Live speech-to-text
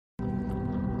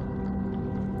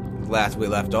last we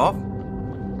left off.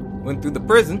 Went through the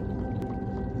prison.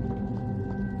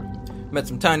 Met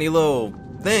some tiny little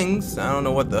things. I don't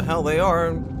know what the hell they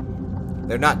are.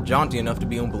 They're not jaunty enough to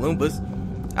be Oompa Loompas.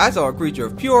 I saw a creature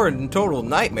of pure and total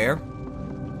nightmare.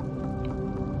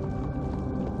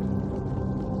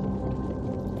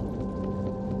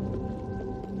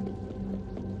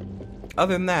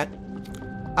 Other than that,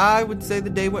 I would say the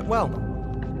day went well.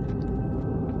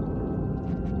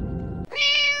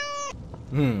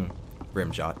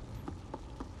 Rim shot.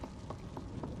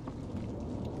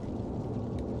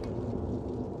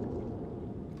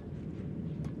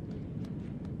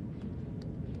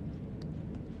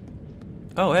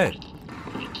 Oh, hey.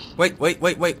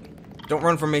 Wait. Don't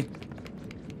run from me.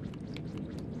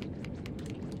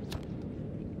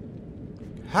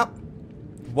 How?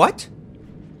 What?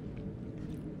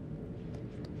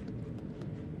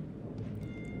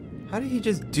 How did he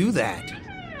just do that?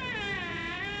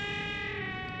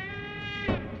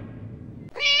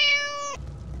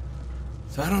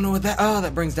 So I don't know what that... Oh,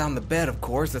 that brings down the bed, of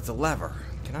course. That's a lever.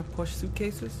 Can I push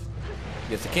suitcases?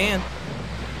 Yes, I can.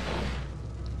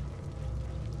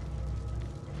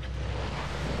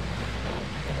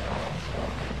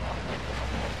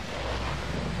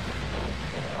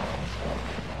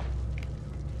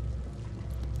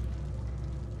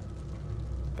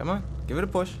 Come on, give it a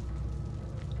push.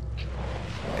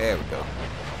 There we go.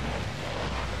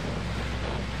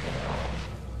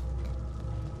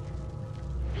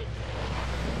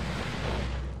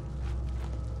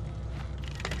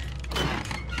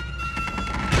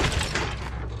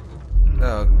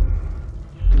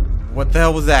 What the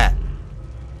hell was that?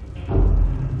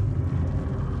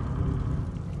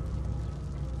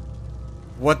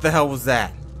 What the hell was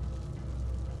that?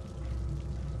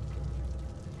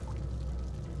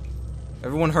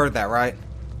 Everyone heard that, right?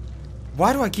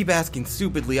 Why do I keep asking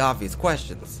stupidly obvious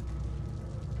questions?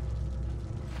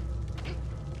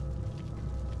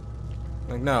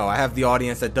 Like, no, I have the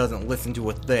audience that doesn't listen to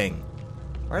a thing.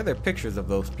 Why are there pictures of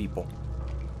those people?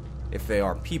 If they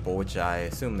are people, which I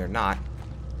assume they're not.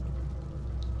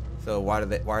 So why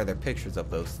are there pictures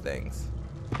of those things?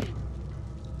 There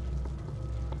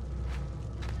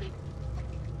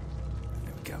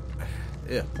we go.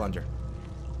 Yeah, plunger.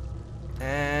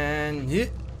 And yeah.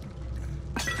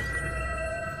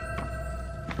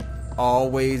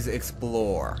 Always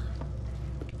explore.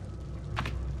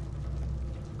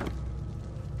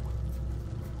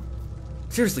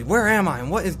 Seriously, where am I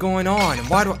and what is going on and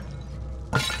why do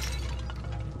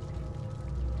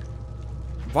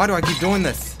I keep doing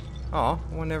this? Oh,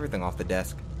 I want everything off the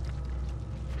desk.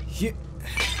 Yeah.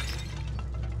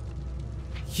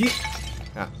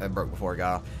 Ah, that broke before I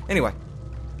got off. Anyway,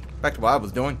 back to what I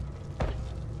was doing.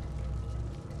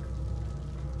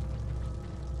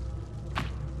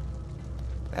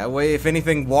 That way, if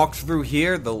anything walks through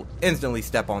here, they'll instantly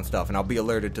step on stuff and I'll be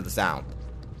alerted to the sound.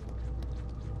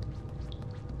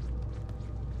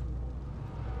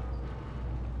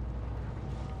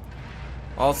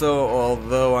 Also,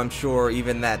 although I'm sure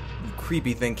even that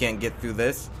creepy thing can't get through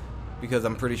this, because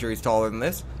I'm pretty sure he's taller than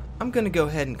this, I'm gonna go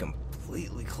ahead and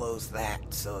completely close that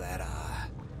so that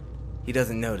he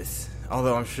doesn't notice.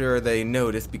 Although I'm sure they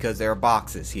notice because there are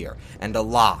boxes here and a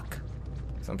lock.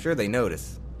 So I'm sure they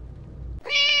notice.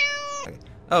 Okay.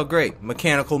 Oh great,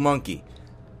 mechanical monkey.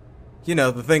 You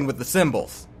know, the thing with the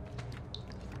symbols.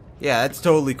 Yeah, it's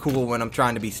totally cool when I'm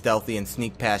trying to be stealthy and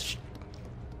sneak past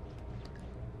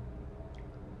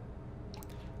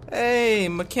Hey,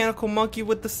 mechanical monkey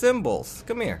with the symbols.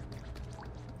 Come here.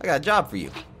 I got a job for you.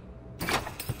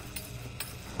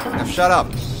 Now shut up.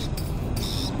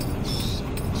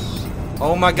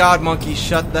 Oh my god, monkey,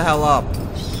 shut the hell up.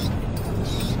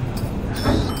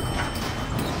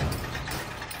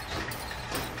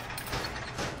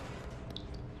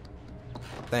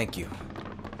 Thank you.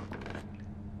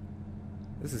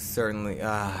 This is certainly...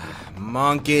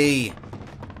 monkey!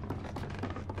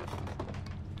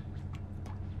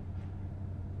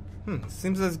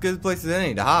 Seems as good a place as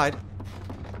any to hide.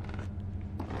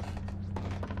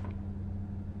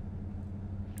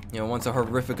 You know, once the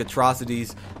horrific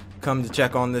atrocities come to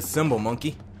check on this symbol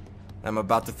monkey, I'm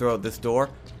about to throw out this door.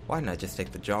 Why didn't I just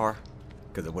take the jar?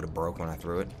 Because it would have broke when I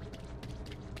threw it.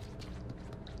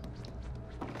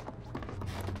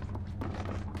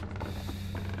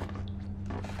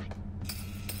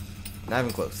 Not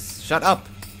even close. Shut up!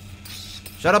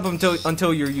 Shut up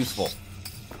until you're useful.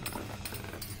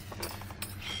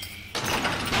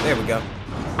 There we go.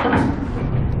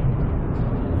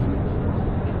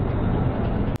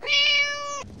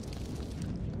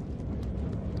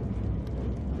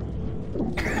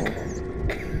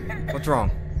 What's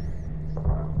wrong?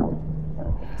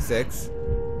 6.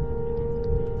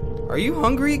 Are you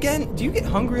hungry again? Do you get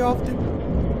hungry often?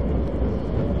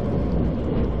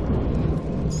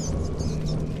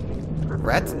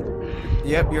 Rats?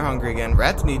 Yep, you're hungry again.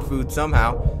 Rats need food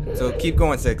somehow. So keep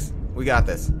going, 6. We got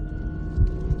this.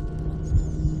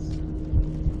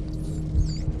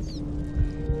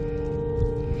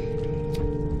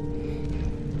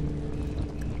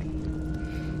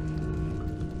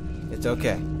 It's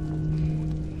okay.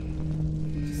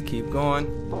 Just keep going.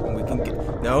 And we can get...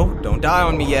 No, don't die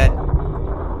on me yet.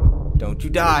 Don't you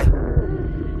die.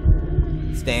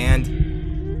 Stand.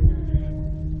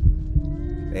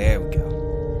 There we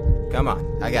go. Come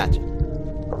on, I got you.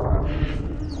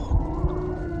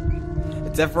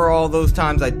 Except for all those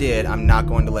times I did, I'm not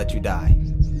going to let you die.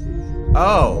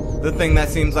 Oh, the thing that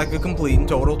seems like a complete and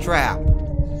total trap.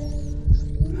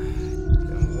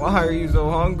 Why are you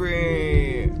so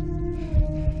hungry?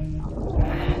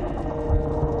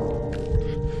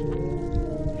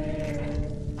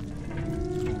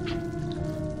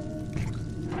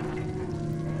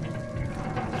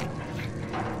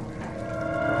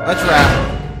 A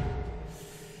trap.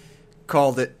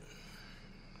 Called it.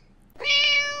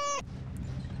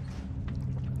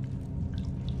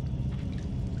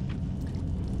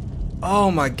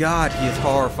 Oh my god, he is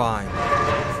horrifying.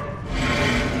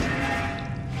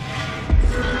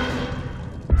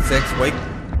 6, wake.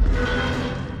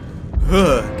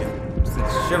 Ugh,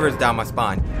 sends shivers down my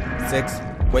spine. 6,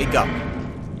 wake up.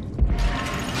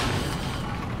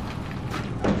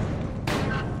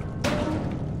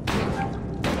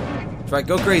 That's right,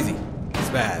 go crazy.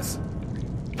 Spaz.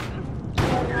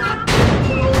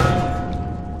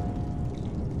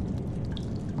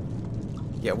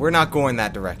 Yeah, we're not going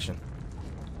that direction.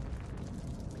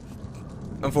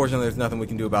 Unfortunately, there's nothing we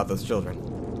can do about those children.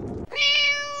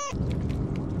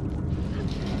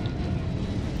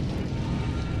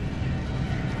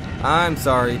 I'm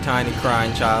sorry, tiny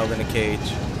crying child in a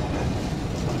cage.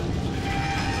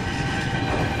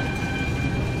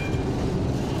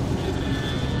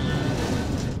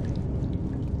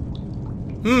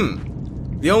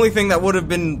 The only thing that would have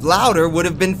been louder would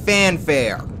have been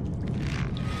fanfare.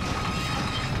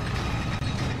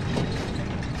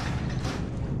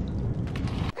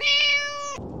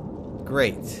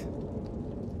 Great.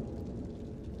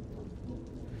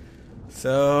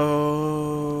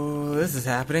 So this is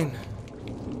happening.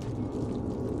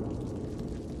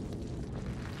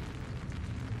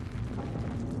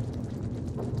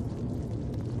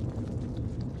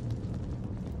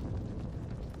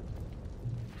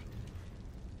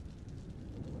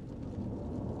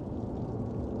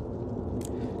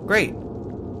 Great.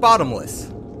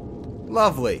 Bottomless.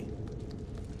 Lovely.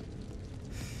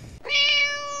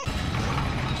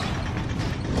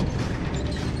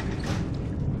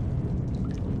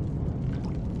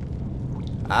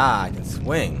 Ah, I can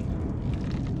swing.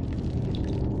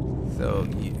 So,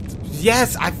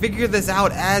 yes, I figure this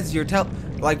out as you're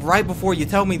like right before you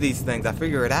tell me these things. I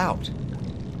figure it out.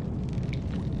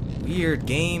 Weird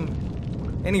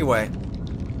game. Anyway.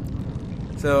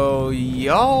 So,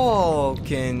 y'all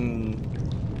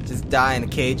can just die in a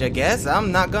cage, I guess.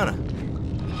 I'm not gonna.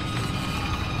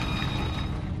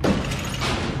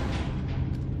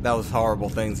 That was horrible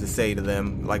things to say to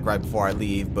them, like right before I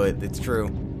leave, but it's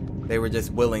true. They were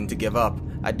just willing to give up.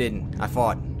 I didn't. I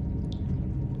fought.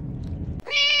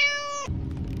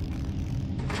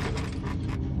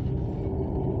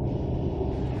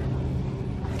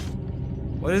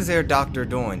 What is their doctor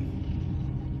doing?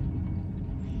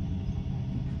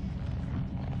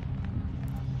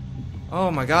 Oh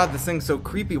my god, this thing's so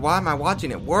creepy. Why am I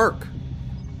watching it work?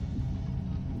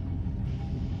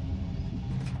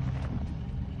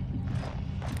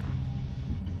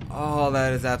 Oh,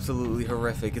 that is absolutely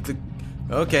horrific. It's a...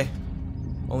 Okay.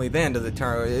 Only then does it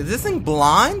turn... Is this thing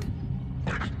blind?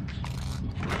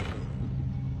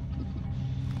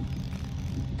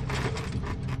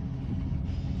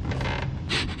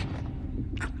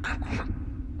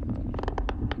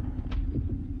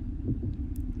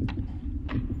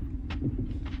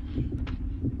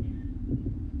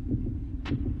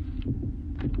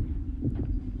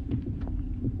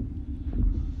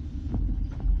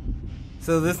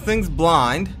 So this thing's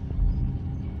blind.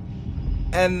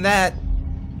 And that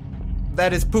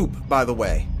is poop, by the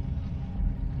way.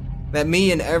 That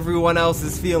me and everyone else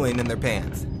is feeling in their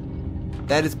pants.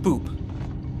 That is poop.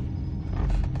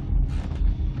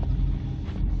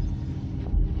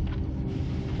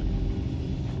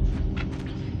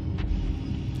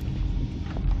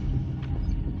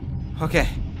 Okay.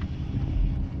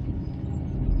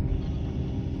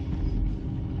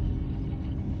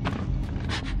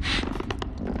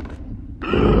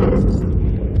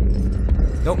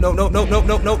 Nope, nope, nope, nope, nope,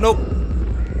 nope, nope, nope.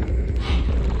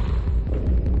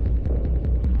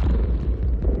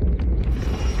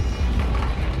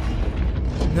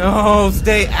 No,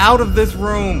 stay out of this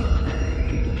room.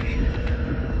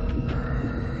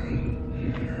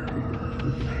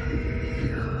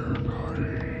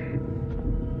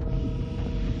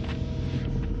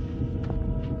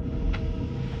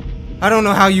 I don't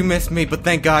know how you missed me, but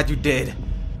thank God you did.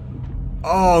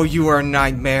 Oh, you are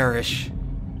nightmarish.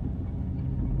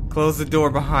 Close the door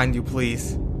behind you,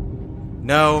 please.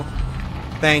 No,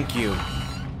 thank you.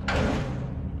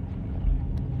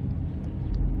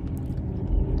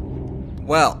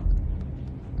 Well.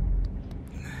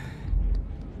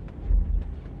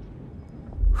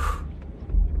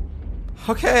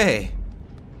 Okay.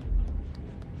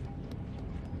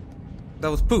 That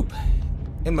was poop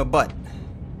in my butt.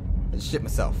 I just shit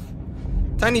myself.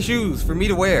 Tiny shoes for me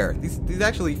to wear. These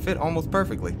actually fit almost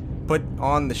perfectly. Put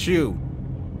on the shoe.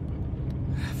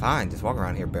 Fine, just walk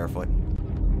around here barefoot.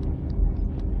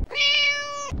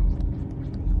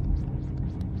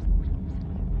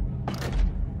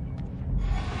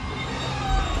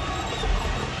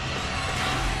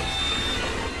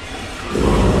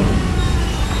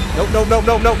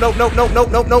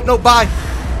 No, bye.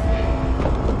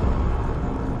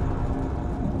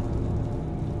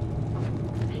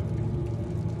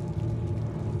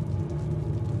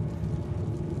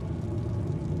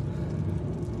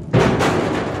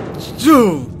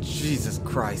 Oh, Jesus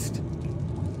Christ.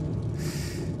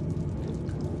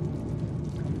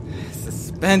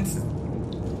 Suspense.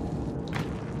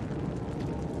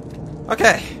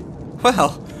 Okay.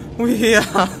 Well, we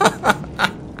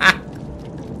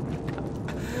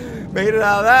made it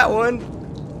out of that one.